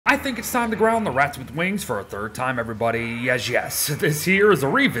I think it's time to ground the rats with wings for a third time, everybody. Yes, this here is a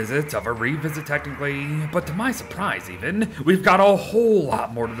revisit of a revisit technically, but to my surprise even, we've got a whole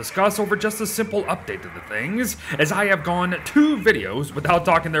lot more to discuss over just a simple update to the things, as I have gone 2 videos without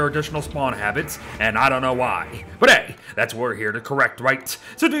talking their additional spawn habits, and I don't know why. But hey, that's what we're here to correct, right?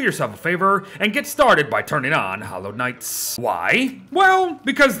 So do yourself a favor and get started by turning on Hallowed Nights. Why? Well,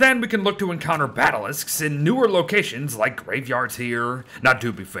 because then we can look to encounter Batilisks in newer locations like graveyards here. Now,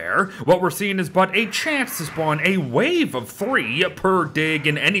 to be fair, what we're seeing is but a chance to spawn a wave of 3 per dig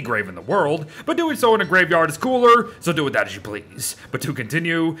in any grave in the world, but doing so in a graveyard is cooler, so do with that as you please. But to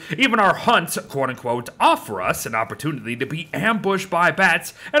continue, even our hunts, quote-unquote, offer us an opportunity to be ambushed by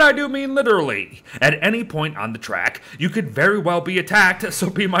bats, and I do mean literally. At any point on the track, you could very well be attacked, so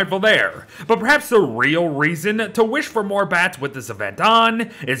be mindful there. But perhaps the real reason to wish for more bats with this event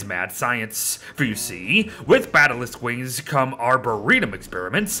on is mad science. For you see, with Batilisk wings come Arboretum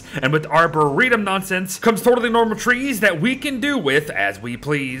experiments, and with Arboretum nonsense comes totally normal trees that we can do with as we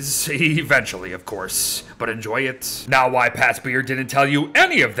please. Eventually, of course. But enjoy it. Now, why Past Beard didn't tell you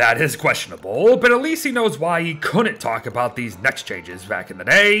any of that is questionable, but at least he knows why he couldn't talk about these next changes back in the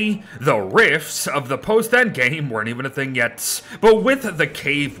day. The rifts of the post-end game weren't even a thing yet. But with the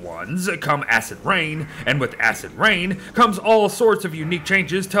cave ones come Acid Rain, and with Acid Rain comes all sorts of unique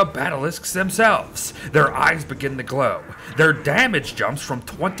changes to Batilisks themselves. Their eyes begin to glow. Their damage jumps from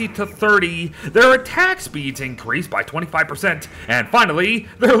 20 to 30. Their attack speeds increase by 25%. And finally,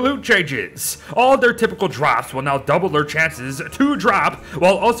 their loot changes. All their typical drops will now double their chances to drop,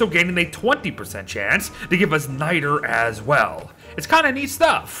 while also gaining a 20% chance to give us Niter as well. It's kind of neat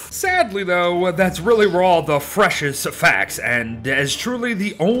stuff. Sadly though, that's really where all the freshest facts, and as truly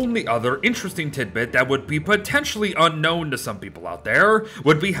the only other interesting tidbit that would be potentially unknown to some people out there,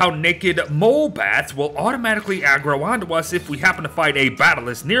 would be how naked mole bats will automatically aggro onto us if we happen to fight a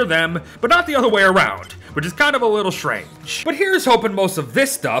Batilisk near them, but not the other way around, which is kind of a little strange. But here's hoping most of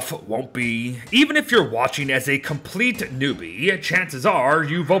this stuff won't be. Even if you're watching as a complete newbie, chances are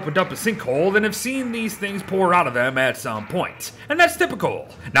you've opened up a sinkhole and have seen these things pour out of them at some point. And that's typical.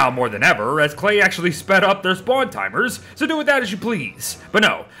 Now more than ever, as Clay actually sped up their spawn timers, so do with that as you please. But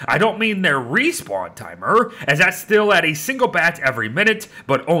no, I don't mean their respawn timer, as that's still at a single bat every minute,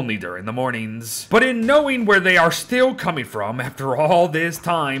 but only during the mornings. But in knowing where they are still coming from after all this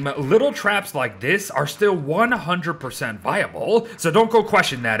time, little traps like this are still 100% viable, so don't go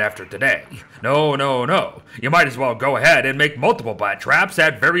question that after today. No. You might as well go ahead and make multiple bat traps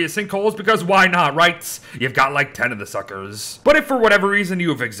at various sinkholes, because why not, right? You've got like 10 of the suckers. But if for whatever reason you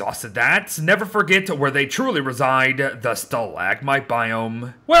have exhausted that, never forget where they truly reside, the stalagmite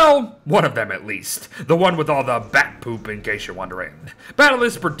biome. Well, one of them at least. The one with all the bat poop, in case you're wondering.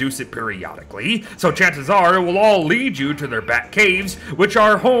 Batilisks produce it periodically, so chances are it will all lead you to their bat caves, which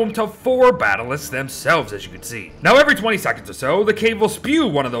are home to 4 Batilisks themselves, as you can see. Now every 20 seconds or so, the cave will spew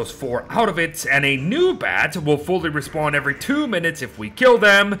one of those 4 out of it, and a new bat will fully respawn every 2 minutes if we kill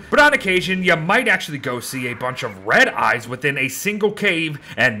them, but on occasion you might actually go see a bunch of red eyes within a single cave,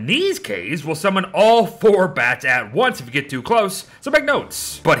 and these caves will summon all 4 bats at once if you get too close, so make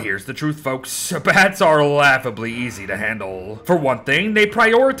notes. But here's the truth, folks. Bats are laughably easy to handle. For one thing, they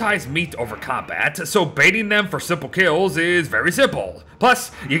prioritize meat over combat, so baiting them for simple kills is very simple.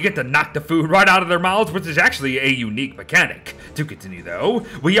 Plus, you get to knock the food right out of their mouths, which is actually a unique mechanic. To continue though,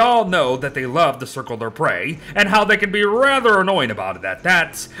 we all know that they love to circle their prey, and how they can be rather annoying about it at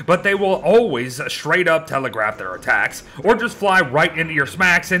that, but they will always straight up telegraph their attacks, or just fly right into your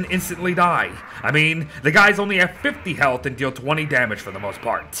smacks and instantly die. I mean, the guys only have 50 health and deal 20 damage for the most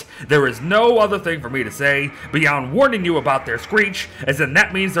part. There is no other thing for me to say beyond warning you about their screech, as then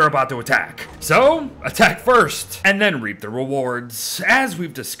that means they're about to attack. So, attack first, and then reap the rewards. As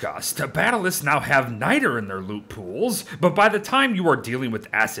we've discussed, Batilisks now have Niter in their loot pools, but by the time you are dealing with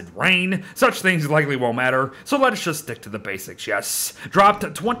Acid Rain, such things likely won't matter, so let us just stick to the basics, yes. Dropped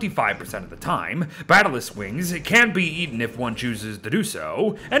 25% of the time, Batilisk wings can be eaten if one chooses to do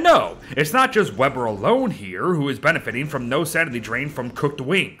so, and no, it's not just Weber alone here who is benefiting from no sanity drain from cooked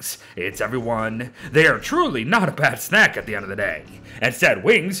wings. It's everyone. They are truly not a bad snack at the end of the day. And said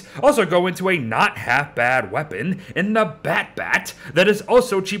wings also go into a not half bad weapon in the Bat that is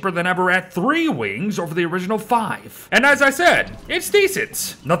also cheaper than ever at 3 wings over the original 5. And as I said, it's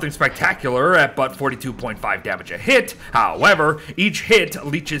decent. Nothing spectacular at but 42.5 damage a hit. However, each hit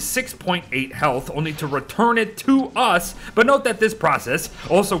leeches 6.8 health only to return it to us but note that this process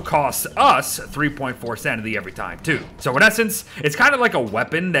also costs us 3.4 sanity every time too. So in essence, it's kind of like a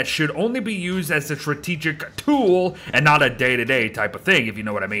weapon that should only be used as a strategic tool and not a day-to-day type of thing, if you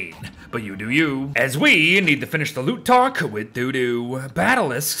know what I mean. But you do you. As we need to finish the loot talk with doo-doo.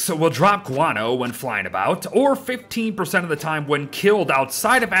 Batilisks will drop guano when flying about, or 15% of the time when killed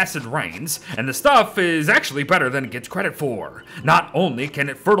outside of acid rains, and the stuff is actually better than it gets credit for. Not only can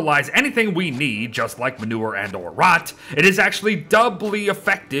it fertilize anything we need, just like manure and or rot, it is actually doubly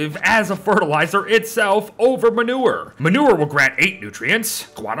effective as a fertilizer itself over manure. Manure will grant 8 nutrients,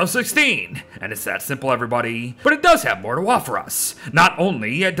 guano 16, and it's that simple, everybody. But it does have more to offer us. Not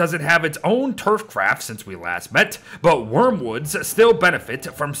only does it have its own turf craft since we last met, but wormwoods still benefit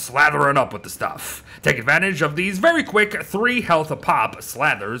from slathering up with the stuff. Take advantage of these very quick 3 health a pop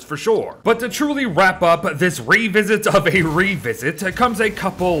slathers for sure. But to truly wrap up this revisit of a revisit comes a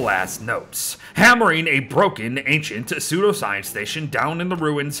couple last notes. Hammering a broken ancient pseudoscience station down in the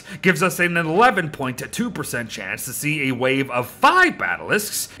ruins gives us an 11.2% chance to see a wave of 5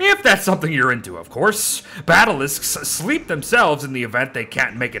 batilisks, if that's something you're into, of course. Batilisks sleep themselves in the event they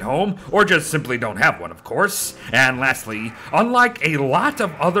can't make it home, or just simply don't have one, of course. And lastly, unlike a lot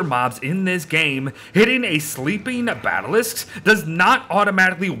of other mobs in this game, hitting a sleeping batilisk does not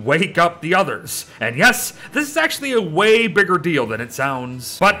automatically wake up the others. And yes, this is actually a way bigger deal than it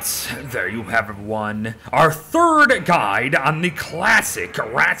sounds. But there you have everyone. Our third guide on the classic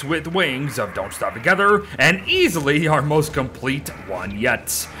rats with wings of Don't Starve Together, and easily our most complete one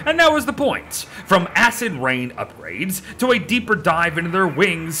yet. And that was the point. From acid rain upgrades to a deeper dive into their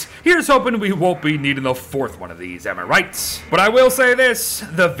wings, here's hoping we won't be needing the 4th one of these, am I right? But I will say this,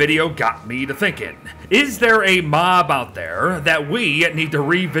 the video got me to thinking. Is there a mob out there that we need to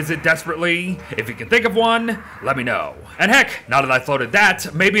revisit desperately? If you can think of one, let me know. And heck, now that I floated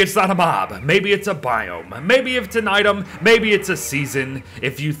that, maybe it's not a mob, maybe it's a biome, maybe it's an item, maybe it's a season.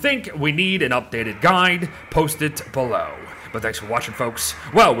 If you think we need an updated guide, post it below. But thanks for watching, folks.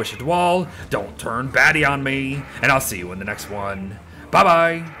 Well wishes to all, don't turn batty on me, and I'll see you in the next one.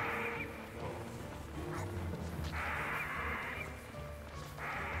 Bye-bye.